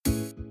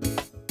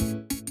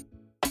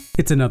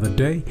It's another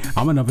day.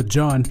 I'm another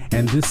John,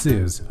 and this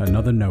is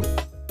Another Note.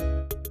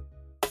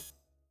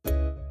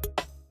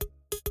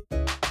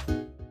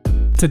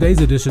 Today's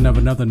edition of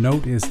Another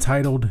Note is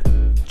titled,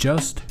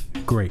 Just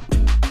Great.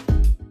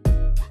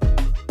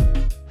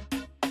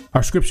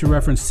 Our scripture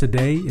reference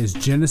today is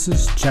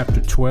Genesis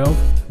chapter 12,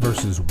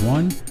 verses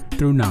 1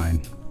 through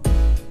 9.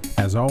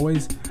 As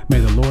always, may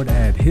the Lord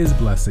add His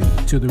blessing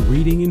to the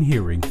reading and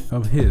hearing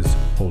of His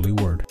holy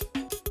word.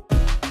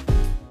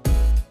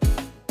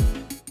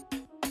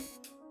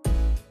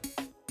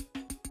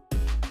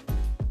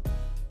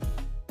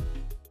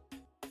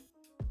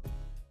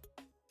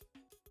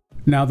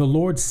 Now the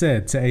Lord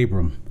said to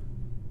Abram,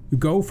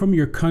 Go from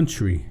your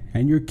country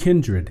and your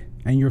kindred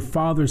and your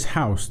father's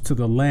house to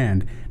the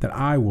land that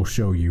I will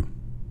show you.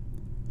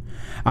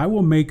 I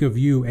will make of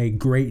you a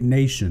great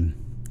nation,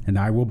 and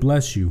I will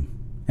bless you,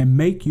 and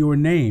make your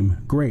name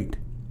great,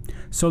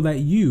 so that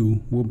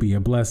you will be a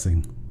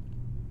blessing.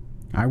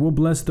 I will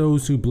bless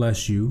those who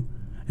bless you,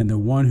 and the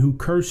one who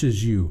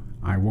curses you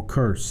I will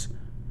curse.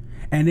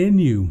 And in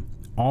you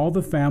all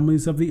the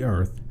families of the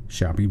earth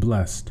shall be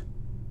blessed.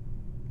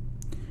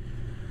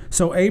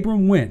 So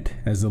Abram went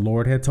as the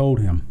Lord had told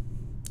him,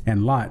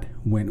 and Lot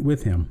went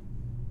with him.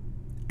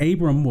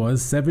 Abram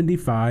was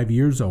 75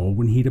 years old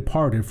when he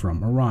departed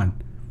from Haran.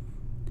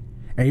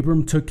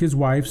 Abram took his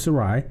wife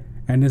Sarai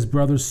and his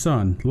brother's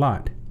son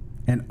Lot,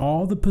 and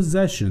all the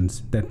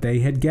possessions that they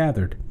had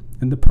gathered,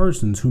 and the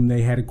persons whom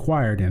they had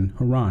acquired in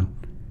Haran.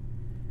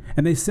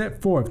 And they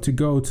set forth to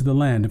go to the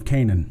land of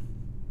Canaan.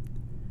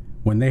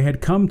 When they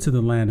had come to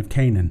the land of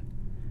Canaan,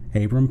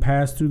 Abram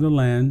passed through the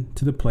land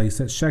to the place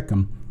at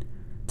Shechem,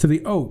 to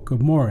the oak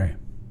of Moreh.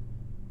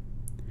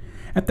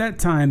 At that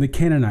time the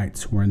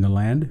Canaanites were in the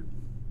land.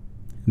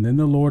 And then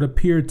the Lord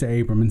appeared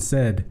to Abram and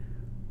said,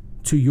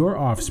 To your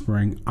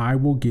offspring I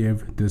will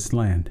give this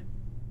land.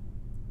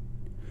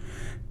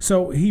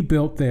 So he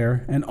built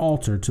there an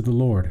altar to the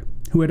Lord,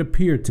 who had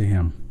appeared to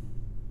him.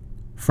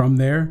 From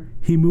there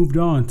he moved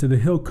on to the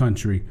hill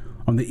country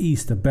on the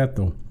east of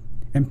Bethel,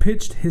 and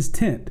pitched his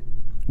tent,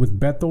 with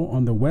Bethel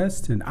on the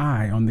west and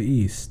Ai on the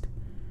east.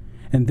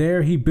 And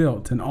there he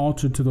built an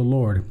altar to the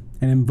Lord,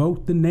 and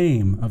invoked the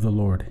name of the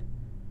Lord.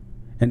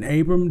 And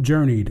Abram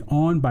journeyed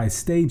on by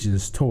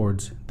stages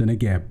towards the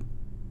Negeb.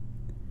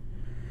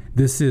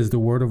 This is the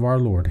word of our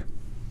Lord.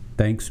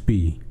 Thanks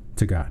be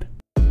to God.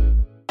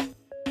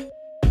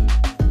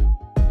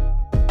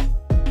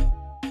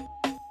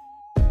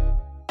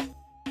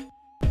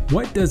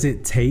 What does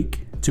it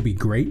take to be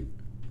great?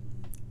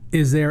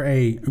 Is there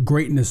a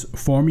greatness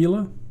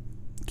formula?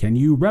 Can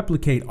you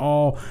replicate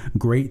all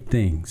great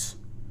things?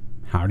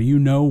 How do you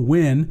know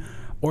when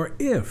or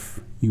if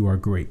you are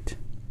great?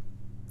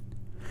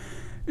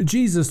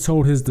 Jesus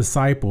told his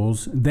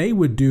disciples they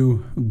would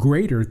do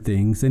greater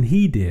things than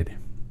he did.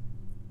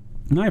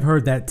 And I've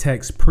heard that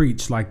text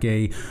preached like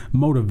a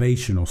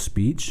motivational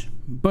speech,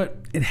 but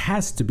it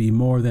has to be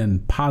more than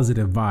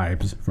positive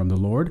vibes from the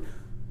Lord.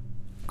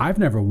 I've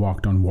never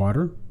walked on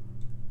water.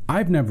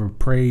 I've never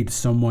prayed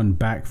someone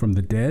back from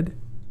the dead.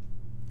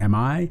 Am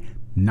I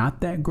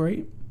not that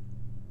great?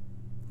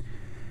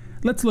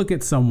 Let's look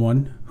at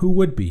someone who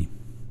would be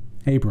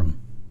Abram.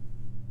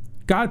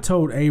 God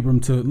told Abram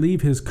to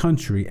leave his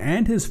country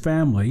and his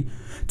family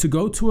to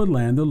go to a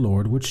land the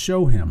Lord would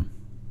show him.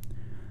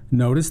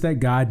 Notice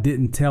that God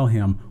didn't tell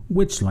him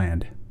which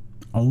land,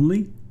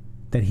 only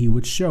that he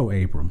would show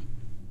Abram.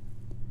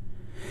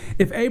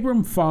 If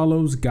Abram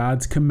follows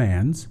God's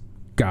commands,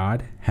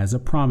 God has a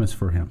promise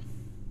for him.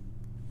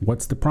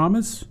 What's the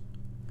promise?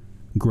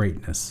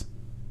 Greatness.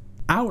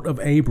 Out of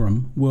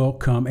Abram will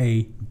come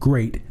a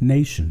great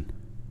nation,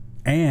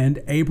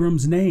 and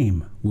Abram's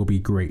name will be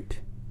great.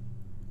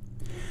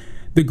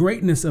 The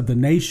greatness of the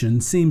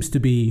nation seems to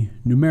be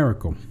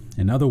numerical.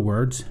 In other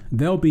words,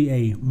 there'll be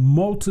a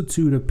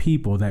multitude of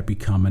people that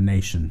become a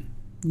nation.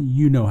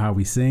 You know how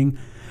we sing,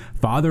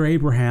 Father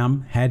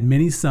Abraham had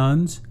many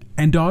sons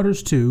and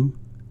daughters too,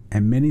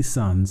 and many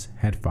sons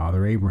had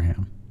Father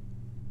Abraham.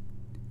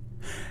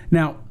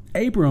 Now,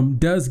 Abram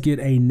does get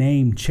a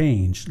name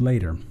change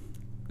later.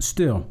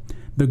 Still,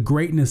 the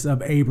greatness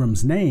of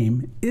Abram's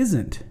name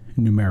isn't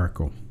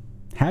numerical.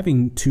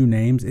 Having two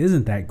names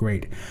isn't that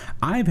great.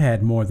 I've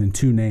had more than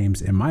two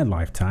names in my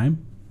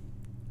lifetime.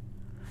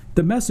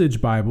 The Message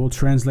Bible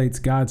translates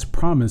God's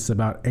promise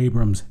about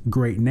Abram's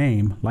great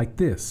name like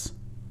this: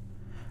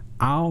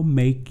 I'll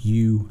make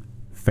you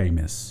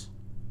famous.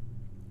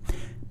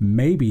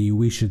 Maybe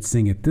we should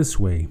sing it this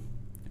way: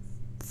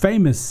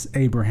 Famous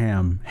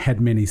Abraham had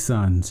many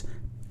sons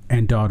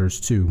and daughters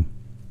too.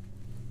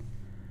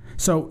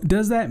 So,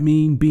 does that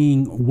mean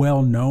being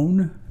well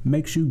known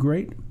makes you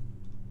great?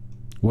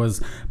 Was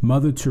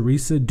Mother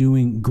Teresa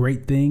doing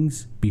great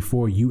things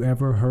before you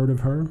ever heard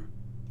of her?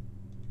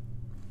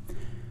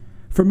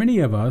 For many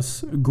of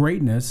us,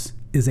 greatness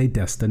is a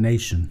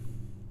destination.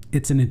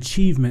 It's an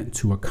achievement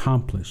to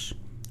accomplish.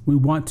 We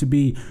want to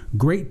be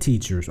great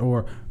teachers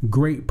or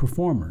great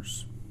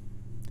performers.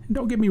 And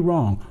don't get me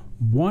wrong,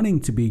 wanting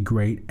to be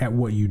great at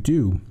what you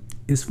do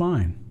is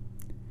fine.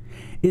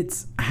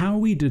 It's how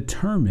we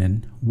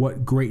determine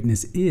what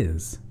greatness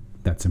is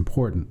that's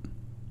important.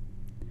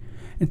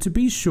 And to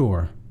be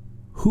sure,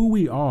 who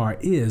we are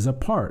is a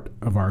part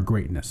of our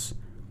greatness.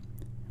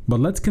 But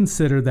let's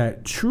consider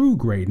that true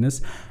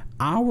greatness,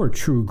 our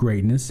true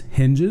greatness,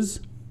 hinges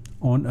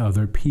on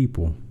other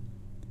people.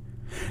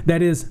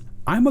 That is,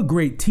 I'm a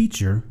great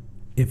teacher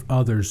if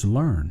others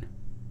learn.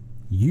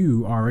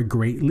 You are a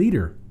great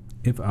leader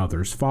if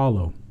others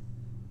follow.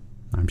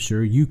 I'm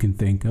sure you can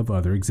think of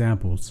other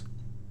examples.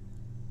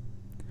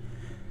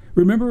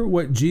 Remember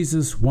what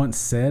Jesus once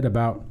said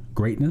about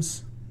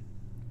greatness?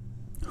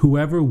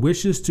 Whoever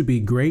wishes to be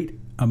great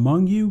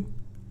among you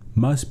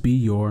must be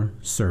your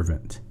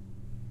servant.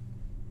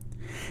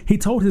 He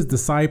told his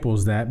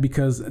disciples that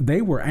because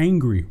they were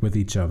angry with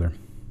each other.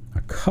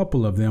 A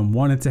couple of them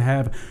wanted to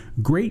have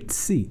great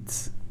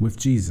seats with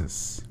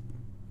Jesus.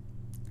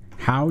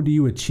 How do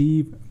you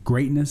achieve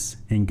greatness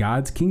in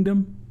God's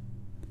kingdom?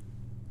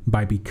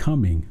 By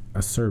becoming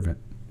a servant.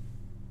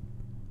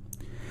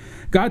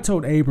 God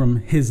told Abram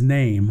his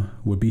name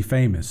would be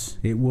famous.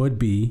 It would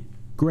be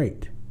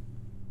great.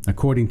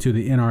 According to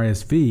the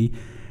NRSV,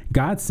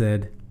 God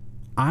said,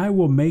 I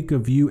will make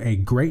of you a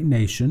great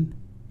nation,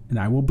 and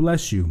I will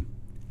bless you,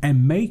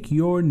 and make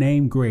your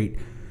name great,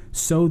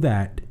 so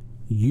that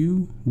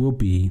you will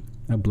be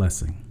a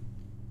blessing.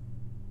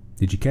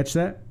 Did you catch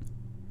that?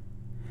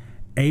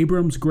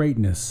 Abram's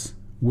greatness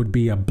would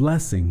be a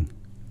blessing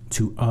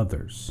to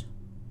others.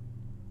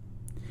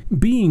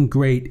 Being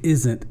great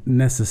isn't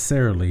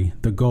necessarily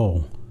the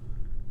goal.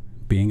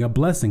 Being a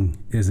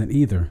blessing isn't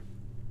either.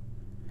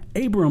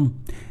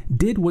 Abram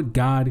did what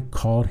God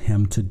called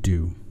him to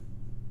do,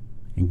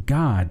 and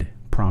God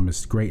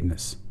promised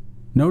greatness.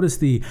 Notice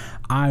the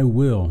I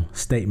will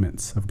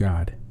statements of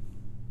God.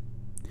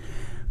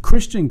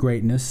 Christian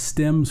greatness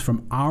stems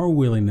from our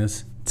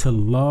willingness to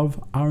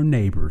love our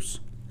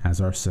neighbors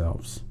as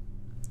ourselves.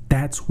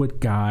 That's what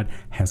God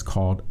has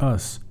called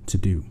us to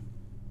do.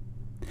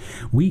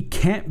 We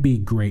can't be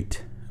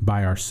great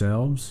by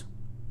ourselves,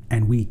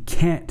 and we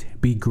can't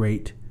be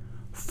great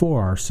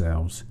for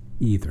ourselves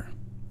either.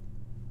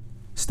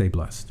 Stay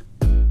blessed.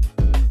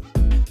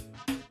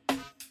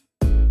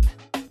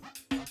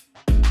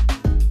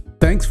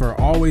 Thanks for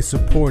always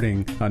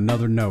supporting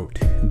Another Note.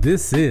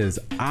 This is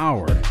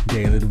our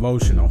daily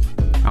devotional.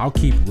 I'll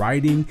keep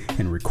writing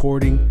and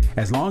recording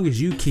as long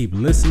as you keep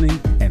listening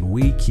and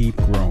we keep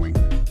growing.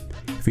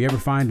 If you ever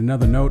find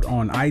Another Note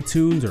on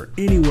iTunes or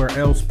anywhere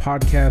else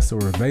podcasts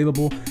are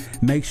available,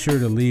 make sure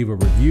to leave a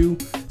review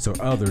so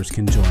others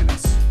can join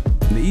us.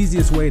 And the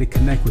easiest way to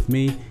connect with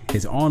me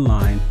is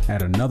online at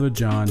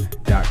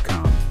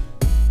anotherjohn.com.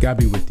 God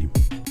be with you.